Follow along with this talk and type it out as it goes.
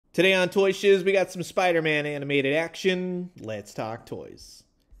Today on Toy Shiz, we got some Spider-Man animated action. Let's talk toys.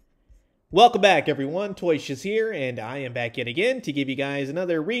 Welcome back, everyone. Toy Shiz here, and I am back yet again to give you guys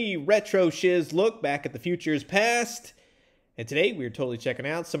another retro Shiz look back at the future's past. And today, we're totally checking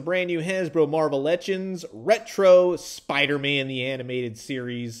out some brand new Hasbro Marvel Legends Retro Spider-Man the Animated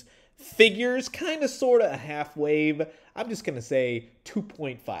Series figures. Kind of, sort of a half wave. I'm just going to say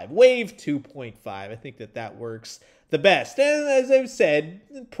 2.5. Wave 2.5. I think that works the best. And as I've said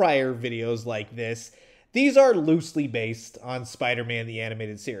in prior videos like this, these are loosely based on Spider-Man the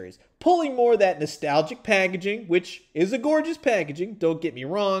Animated Series. Pulling more of that nostalgic packaging, which is a gorgeous packaging, don't get me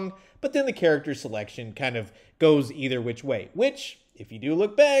wrong, but then the character selection kind of goes either which way. Which, if you do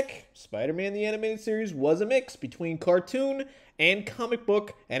look back, Spider-Man the Animated Series was a mix between cartoon and comic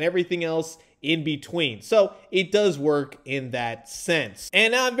book and everything else in between. So it does work in that sense.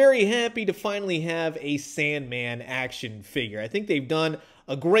 And I'm very happy to finally have a Sandman action figure. I think they've done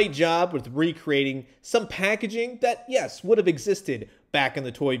a great job with recreating some packaging that, yes, would have existed back in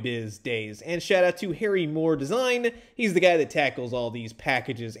the Toy Biz days. And shout out to Harry Moore Design. He's the guy that tackles all these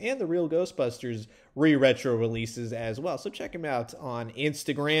packages and the Real Ghostbusters retro releases as well. So check him out on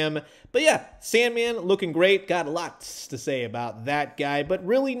Instagram. But yeah, Sandman looking great. Got lots to say about that guy, but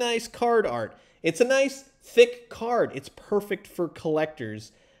really nice card art. It's a nice thick card. It's perfect for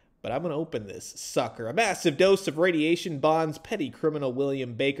collectors. But I'm going to open this sucker. A massive dose of radiation bonds petty criminal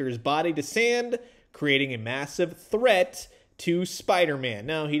William Baker's body to sand, creating a massive threat to Spider-Man.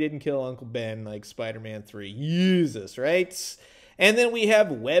 No, he didn't kill Uncle Ben like Spider-Man 3. Jesus, right? And then we have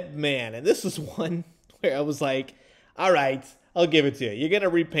Webman. And this was one where I was like, all right, I'll give it to you. You're going to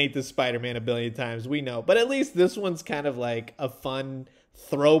repaint this Spider-Man a billion times, we know. But at least this one's kind of like a fun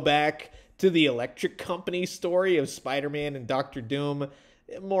throwback to the Electric Company story of Spider-Man and Dr. Doom.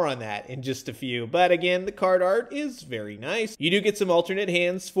 More on that in just a few. But again, the card art is very nice. You do get some alternate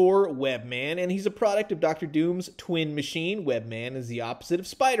hands for Webman, and he's a product of Dr. Doom's twin machine. Webman is the opposite of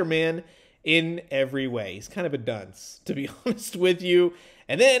Spider-Man in every way. He's kind of a dunce, to be honest with you.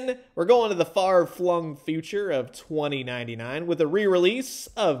 And then we're going to the far-flung future of 2099 with a re-release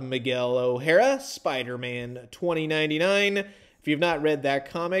of Miguel O'Hara, Spider-Man 2099. If you've not read that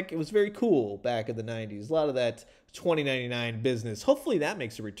comic, it was very cool back in the 90s. A lot of that 2099 business. Hopefully that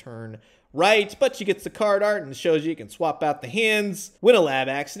makes a return, right? But she gets the card art and shows you can swap out the hands. When a lab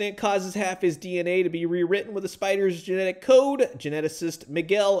accident causes half his DNA to be rewritten with a spider's genetic code, geneticist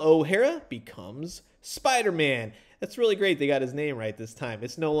Miguel O'Hara becomes Spider-Man. That's really great they got his name right this time.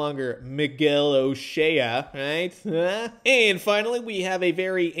 It's no longer Miguel O'Shea, right? And finally, we have a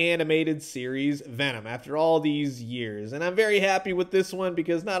very animated series, Venom, after all these years. And I'm very happy with this one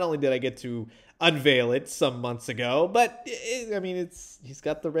because not only did I get to unveil it some months ago, but I mean, he's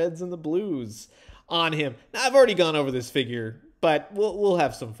got the reds and the blues on him. Now, I've already gone over this figure, but we'll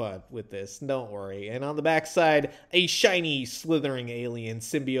have some fun with this, don't worry. And on the backside, a shiny, slithering alien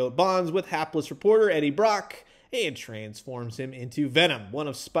symbiote bonds with hapless reporter Eddie Brock and transforms him into Venom, one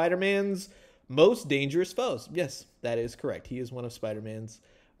of Spider-Man's most dangerous foes. Yes, that is correct. He is one of Spider-Man's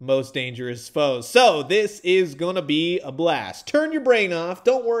most dangerous foes. So this is gonna be a blast. Turn your brain off.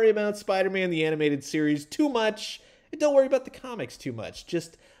 Don't worry about Spider-Man the Animated Series too much. And don't worry about the comics too much.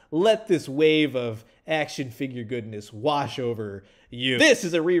 Just let this wave of action figure goodness wash over you. This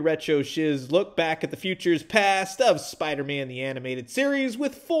is a retro Shiz look back at the future's past of Spider-Man the Animated Series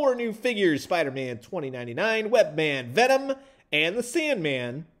with 4 new figures: Spider-Man 2099, Webman, Venom, and the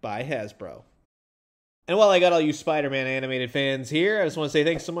Sandman by Hasbro. And while I got all you Spider-Man animated fans here, I just want to say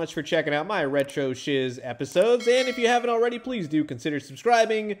thanks so much for checking out my Retro Shiz episodes. And if you haven't already, please do consider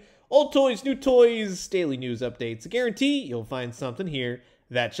subscribing. Old toys, new toys, daily news updates. I guarantee you'll find something here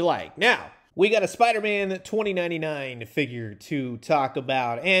that you like. Now, we got a Spider-Man 2099 figure to talk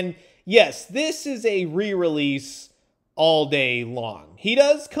about. And yes, this is a re-release all day long. He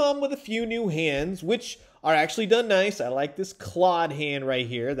does come with a few new hands, which are actually done nice. I like this clawed hand right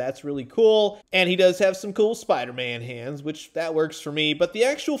here. That's really cool. And he does have some cool Spider-Man hands, which that works for me. But the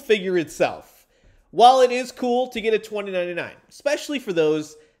actual figure itself, while it is cool to get a 2099, especially for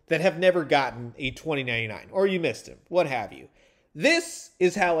those that have never gotten a 2099, or you missed him, what have you. This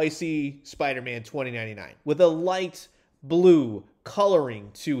is how I see Spider-Man 2099, with a light blue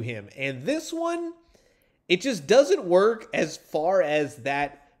coloring to him. And this one, it just doesn't work as far as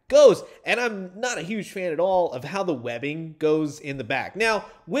that goes. And I'm not a huge fan at all of how the webbing goes in the back. Now,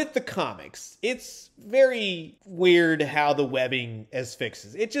 with the comics, it's very weird how the webbing is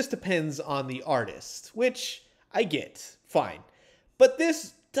fixes. It just depends on the artist, which I get, fine. But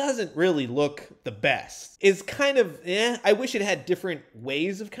this doesn't really look the best. It's kind of, I wish it had different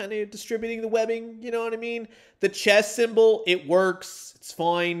ways of kind of distributing the webbing, you know what I mean? The chest symbol, it works, it's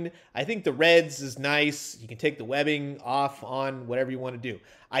fine. I think the reds is nice. You can take the webbing off, on, whatever you want to do.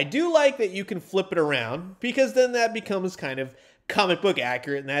 I do like that you can flip it around, because then that becomes kind of comic book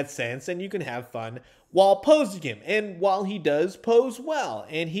accurate in that sense, and you can have fun while posing him. And while he does pose well,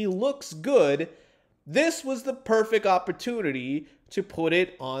 and he looks good, this was the perfect opportunity to put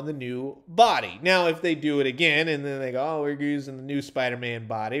it on the new body. Now, if they do it again and then they go, oh, we're using the new Spider-Man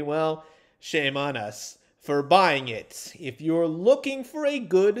body, well, shame on us for buying it. If you're looking for a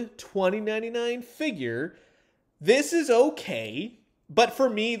good $20.99 figure, this is okay. But for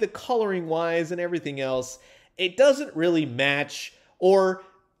me, the coloring-wise and everything else, it doesn't really match or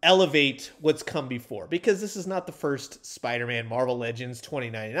elevate what's come before, because this is not the first Spider-Man Marvel Legends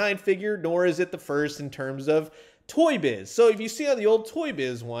 $20.99 figure, nor is it the first in terms of Toy Biz. So if you see on the old Toy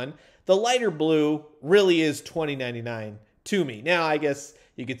Biz one, the lighter blue really is $20.99 to me. Now, I guess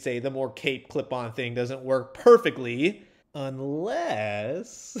you could say the more cape clip-on thing doesn't work perfectly,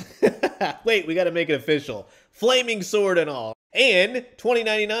 unless... Wait, we got to make it official. Flaming sword and all. And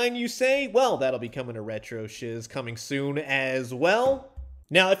 $20.99, you say? Well, that'll be coming to Retro Shiz coming soon as well.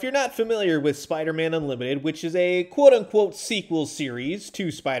 Now, if you're not familiar with Spider-Man Unlimited, which is a quote-unquote sequel series to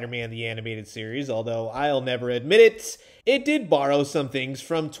Spider-Man the Animated Series, although I'll never admit it, it did borrow some things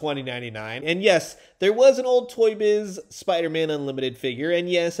from $20.99. And yes, there was an old Toy Biz Spider-Man Unlimited figure, and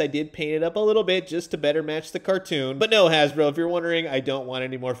yes, I did paint it up a little bit just to better match the cartoon. But no, Hasbro, if you're wondering, I don't want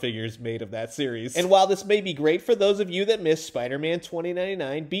any more figures made of that series. And while this may be great for those of you that missed Spider-Man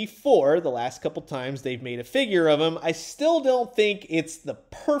 $20.99 before the last couple times they've made a figure of him, I still don't think it's the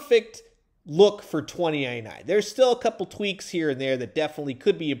perfect look for $20.99. There's still a couple tweaks here and there that definitely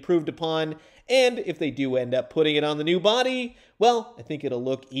could be improved upon. And if they do end up putting it on the new body, well, I think it'll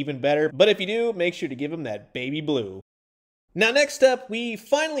look even better. But if you do, make sure to give him that baby blue. Now, next up, we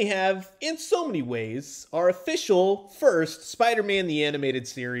finally have, in so many ways, our official first Spider-Man the Animated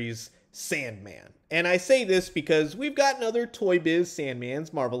Series Sandman. And I say this because we've gotten other Toy Biz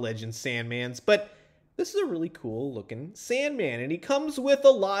Sandmans, Marvel Legends Sandmans, but this is a really cool looking Sandman, and he comes with a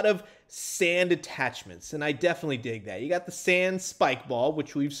lot of sand attachments, and I definitely dig that. You got the sand spike ball,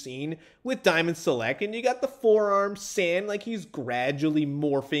 which we've seen with Diamond Select, and you got the forearm sand, like he's gradually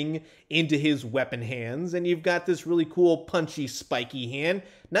morphing into his weapon hands, and you've got this really cool punchy spiky hand.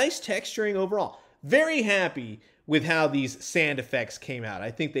 Nice texturing overall. Very happy with how these sand effects came out. I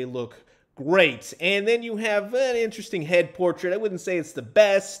think they look great. And then you have an interesting head portrait. I wouldn't say it's the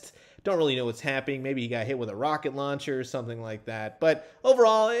best. Don't really know what's happening. Maybe he got hit with a rocket launcher or something like that. But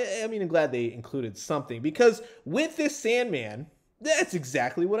overall, I mean, I'm glad they included something, because with this Sandman, that's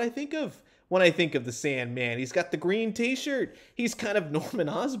exactly what I think of when I think of the Sandman. He's got the green t-shirt. He's kind of Norman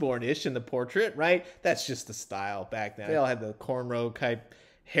Osborn-ish in the portrait, right? That's just the style back then. They all had the cornrow type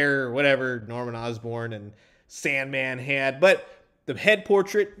hair or whatever Norman Osborn and Sandman had. But the head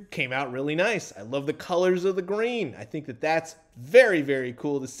portrait came out really nice. I love the colors of the green. I think that that's very, very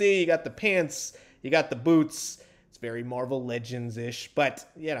cool to see. You got the pants, you got the boots. It's very Marvel Legends-ish, but,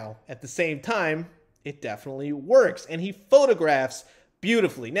 you know, at the same time, it definitely works. And he photographs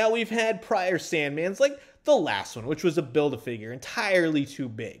beautifully. Now, we've had prior Sandmans, like the last one, which was a Build-A-Figure, entirely too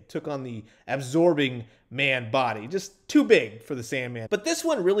big. Took on the absorbing man body, just too big for the Sandman. But this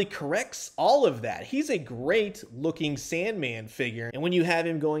one really corrects all of that. He's a great looking Sandman figure, and when you have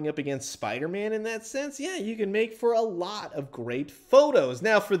him going up against Spider-Man in that sense, yeah, you can make for a lot of great photos.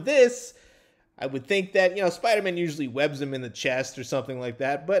 Now for this, I would think that, you know, Spider-Man usually webs him in the chest or something like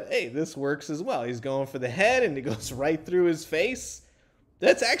that, but hey, this works as well. He's going for the head and it goes right through his face.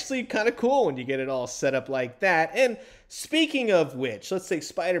 That's actually kind of cool when you get it all set up like that. And speaking of which, let's say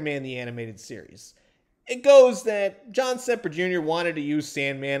Spider-Man the Animated Series. It goes that John Semper Jr. wanted to use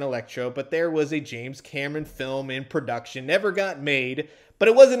Sandman Electro, but there was a James Cameron film in production, never got made. But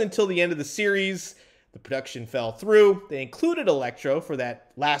it wasn't until the end of the series, the production fell through. They included Electro for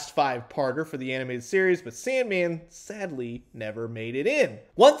that last 5-parter for the animated series, but Sandman sadly never made it in.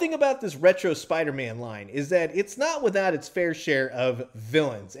 One thing about this retro Spider-Man line is that it's not without its fair share of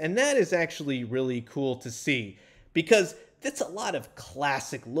villains, and that is actually really cool to see, because that's a lot of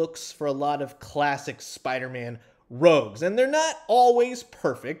classic looks for a lot of classic Spider-Man rogues, and they're not always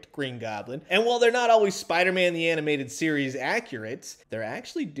perfect, Green Goblin, and while they're not always Spider-Man the Animated Series accurate, they're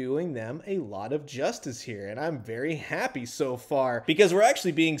actually doing them a lot of justice here, and I'm very happy so far, because we're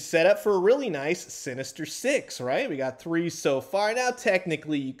actually being set up for a really nice Sinister Six, right? We got 3 so far. Now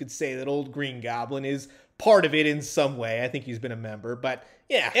technically you could say that old Green Goblin is part of it in some way. I think he's been a member, but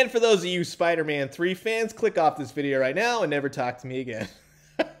yeah. And for those of you Spider-Man 3 fans, click off this video right now and never talk to me again.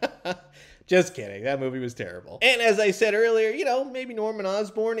 Just kidding. That movie was terrible. And as I said earlier, you know, maybe Norman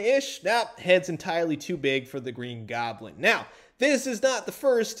Osborn-ish. Nah, head's entirely too big for the Green Goblin. Now, this is not the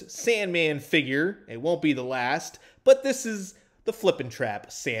first Sandman figure. It won't be the last. But this is the Flippin'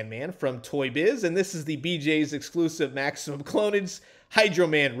 Trap Sandman from Toy Biz. And this is the BJ's exclusive Maximum Clonage Hydro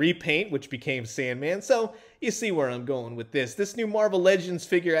Man repaint, which became Sandman. So you see where I'm going with this. This new Marvel Legends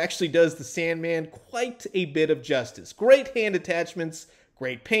figure actually does the Sandman quite a bit of justice. Great hand attachments,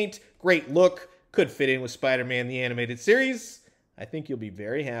 great paint, great look, could fit in with Spider-Man the Animated Series. I think you'll be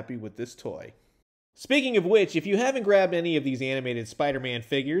very happy with this toy. Speaking of which, if you haven't grabbed any of these animated Spider-Man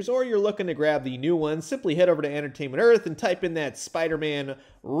figures, or you're looking to grab the new ones, simply head over to Entertainment Earth and type in that Spider-Man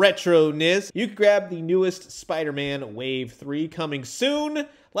retro-ness. You can grab the newest Spider-Man Wave 3 coming soon.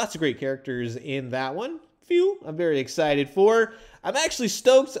 Lots of great characters in that one. Few I'm very excited for. I'm actually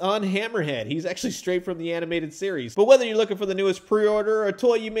stoked on Hammerhead. He's actually straight from the animated series. But whether you're looking for the newest pre-order or a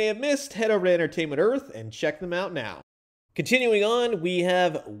toy you may have missed, head over to Entertainment Earth and check them out now. Continuing on, we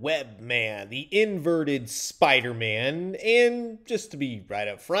have Webman, the inverted Spider-Man. And just to be right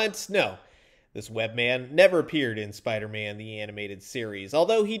up front, no, this Webman never appeared in Spider-Man the Animated Series,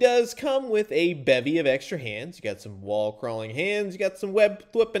 although he does come with a bevy of extra hands. You got some wall-crawling hands, you got some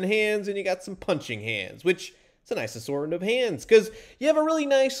web-flipping hands, and you got some punching hands, which is a nice assortment of hands, because you have a really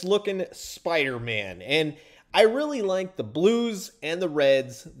nice-looking Spider-Man, and I really like the blues and the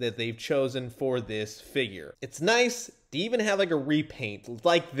reds that they've chosen for this figure. It's nice to even have like a repaint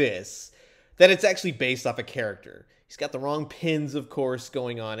like this, that it's actually based off a character. He's got the wrong pins, of course,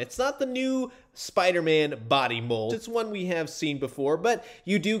 going on. It's not the new Spider-Man body mold. It's one we have seen before, but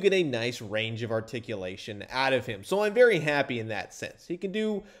you do get a nice range of articulation out of him. So I'm very happy in that sense. He can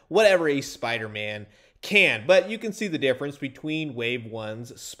do whatever a Spider-Man can, but you can see the difference between Wave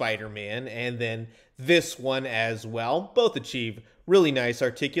 1's Spider-Man and then this one as well. Both achieve really nice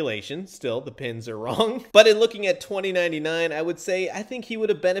articulation. Still, the pins are wrong. But in looking at $20.99, I would say I think he would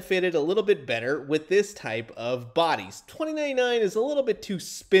have benefited a little bit better with this type of bodies. $20.99 is a little bit too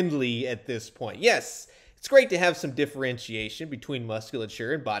spindly at this point. Yes, it's great to have some differentiation between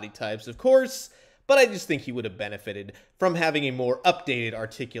musculature and body types, of course, but I just think he would have benefited from having a more updated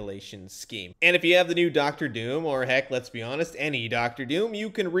articulation scheme. And if you have the new Doctor Doom, or heck, let's be honest, any Doctor Doom, you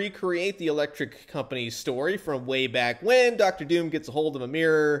can recreate the Electric Company's story from way back when Doctor Doom gets a hold of a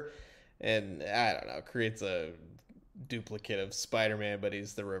mirror and, I don't know, creates a duplicate of Spider-Man, but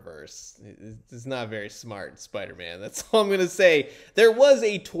he's the reverse. It's not very smart, Spider-Man. That's all I'm going to say. There was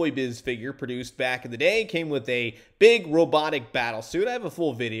a Toy Biz figure produced back in the day. It came with a big robotic battle suit. I have a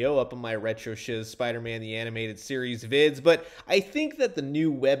full video up on my Retro Shiz Spider-Man the Animated Series vids, but I think that the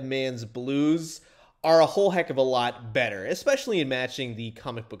new Webman's blues are a whole heck of a lot better, especially in matching the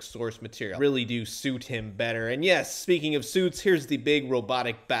comic book source material. Really do suit him better. And yes, speaking of suits, here's the big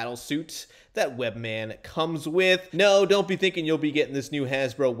robotic battle suit that Webman comes with. No, don't be thinking you'll be getting this new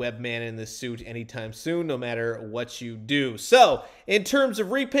Hasbro Webman in this suit anytime soon, no matter what you do. So, in terms of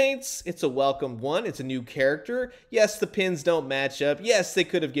repaints, it's a welcome one. It's a new character. Yes, the pins don't match up. Yes, they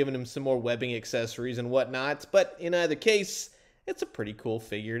could have given him some more webbing accessories and whatnot, but in either case, it's a pretty cool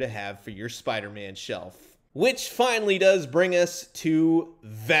figure to have for your Spider-Man shelf. Which finally does bring us to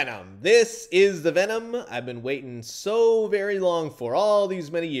Venom. This is the Venom I've been waiting so very long for, all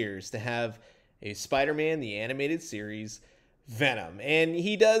these many years, to have a Spider-Man the Animated Series Venom. And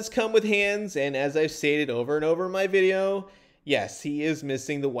he does come with hands, and as I've stated over and over in my video, yes, he is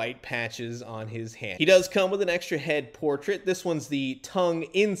missing the white patches on his hand. He does come with an extra head portrait. This one's the tongue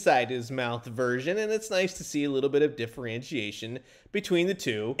inside his mouth version, and it's nice to see a little bit of differentiation between the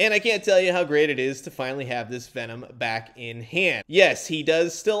two. And I can't tell you how great it is to finally have this Venom back in hand. Yes, he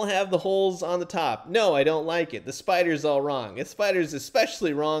does still have the holes on the top. No, I don't like it. The spider's all wrong. The spider's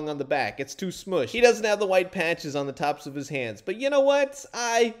especially wrong on the back. It's too smushed. He doesn't have the white patches on the tops of his hands. But you know what?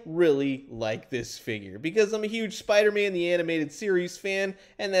 I really like this figure because I'm a huge Spider-Man the Animated Series fan,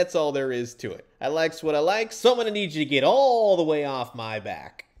 and that's all there is to it. I likes what I like, so I'm gonna need you to get all the way off my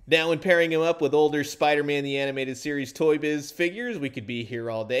back. Now, in pairing him up with older Spider-Man the Animated Series Toy Biz figures, we could be here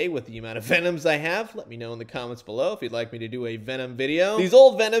all day with the amount of Venoms I have. Let me know in the comments below if you'd like me to do a Venom video. These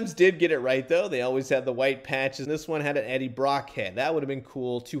old Venoms did get it right, though. They always had the white patches. This one had an Eddie Brock head. That would have been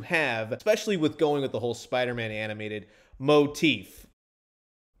cool to have, especially with going with the whole Spider-Man animated motif.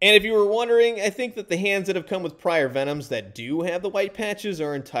 And if you were wondering, I think that the hands that have come with prior Venoms that do have the white patches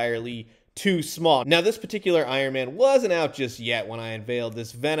are entirely too small. Now, this particular Iron Man wasn't out just yet when I unveiled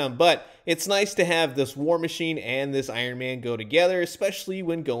this Venom, but it's nice to have this War Machine and this Iron Man go together, especially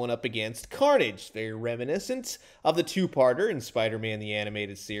when going up against Carnage. Very reminiscent of the two-parter in Spider-Man the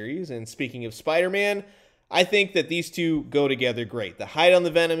Animated Series. And speaking of Spider-Man, I think that these two go together great. The height on the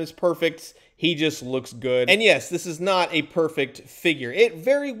Venom is perfect. He just looks good. And yes, this is not a perfect figure. It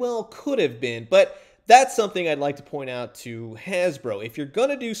very well could have been, but that's something I'd like to point out to Hasbro. If you're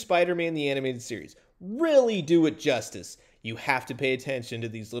gonna do Spider-Man the Animated Series, really do it justice. You have to pay attention to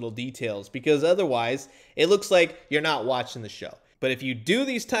these little details because otherwise it looks like you're not watching the show. But if you do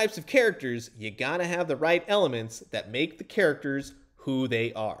these types of characters, you gotta have the right elements that make the characters who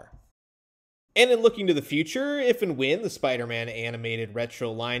they are. And in looking to the future, if and when the Spider-Man animated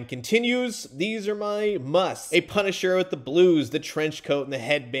retro line continues, these are my musts. A Punisher with the blues, the trench coat and the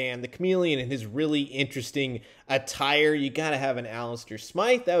headband, the Chameleon in his really interesting attire. You gotta have an Alistair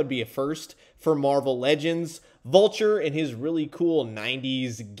Smythe, that would be a first for Marvel Legends. Vulture in his really cool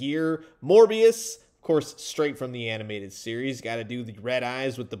 90s gear. Morbius, of course, straight from the animated series. Gotta do the red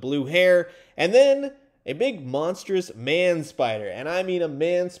eyes with the blue hair. And then a big monstrous man spider, and I mean a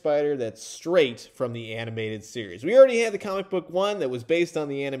man spider that's straight from the animated series. We already had the comic book one that was based on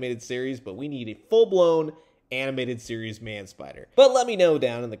the animated series, but we need a full-blown animated series man spider. But let me know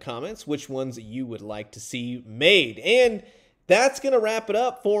down in the comments which ones you would like to see made. And that's going to wrap it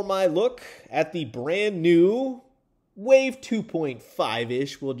up for my look at the brand new Wave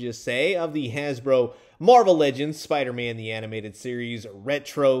 2.5-ish, we'll just say, of the Hasbro Marvel Legends Spider-Man the Animated Series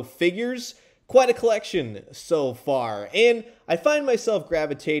retro figures. Quite a collection so far, and I find myself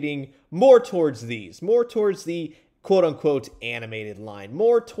gravitating more towards these, more towards the quote-unquote animated line,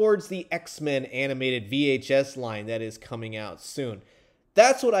 more towards the X-Men animated VHS line that is coming out soon.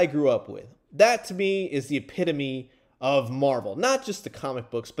 That's what I grew up with. That, to me, is the epitome of Marvel. Not just the comic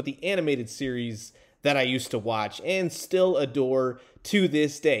books, but the animated series that I used to watch and still adore to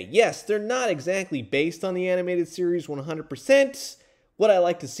this day. Yes, they're not exactly based on the animated series 100%. Would I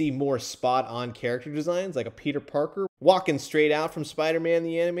like to see more spot-on character designs like a Peter Parker walking straight out from Spider-Man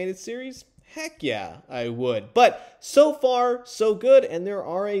the Animated Series? Heck yeah, I would. But so far, so good, and there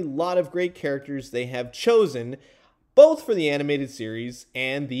are a lot of great characters they have chosen, both for the animated series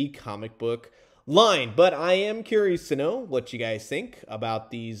and the comic book line. But I am curious to know what you guys think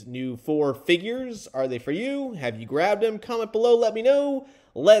about these new 4 figures. Are they for you? Have you grabbed them? Comment below, let me know.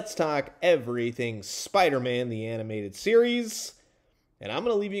 Let's talk everything Spider-Man the Animated Series. And I'm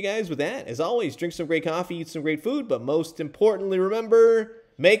going to leave you guys with that. As always, drink some great coffee, eat some great food, but most importantly, remember,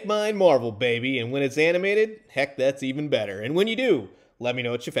 make mine Marvel, baby. And when it's animated, heck, that's even better. And when you do, let me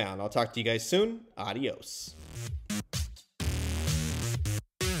know what you found. I'll talk to you guys soon. Adios.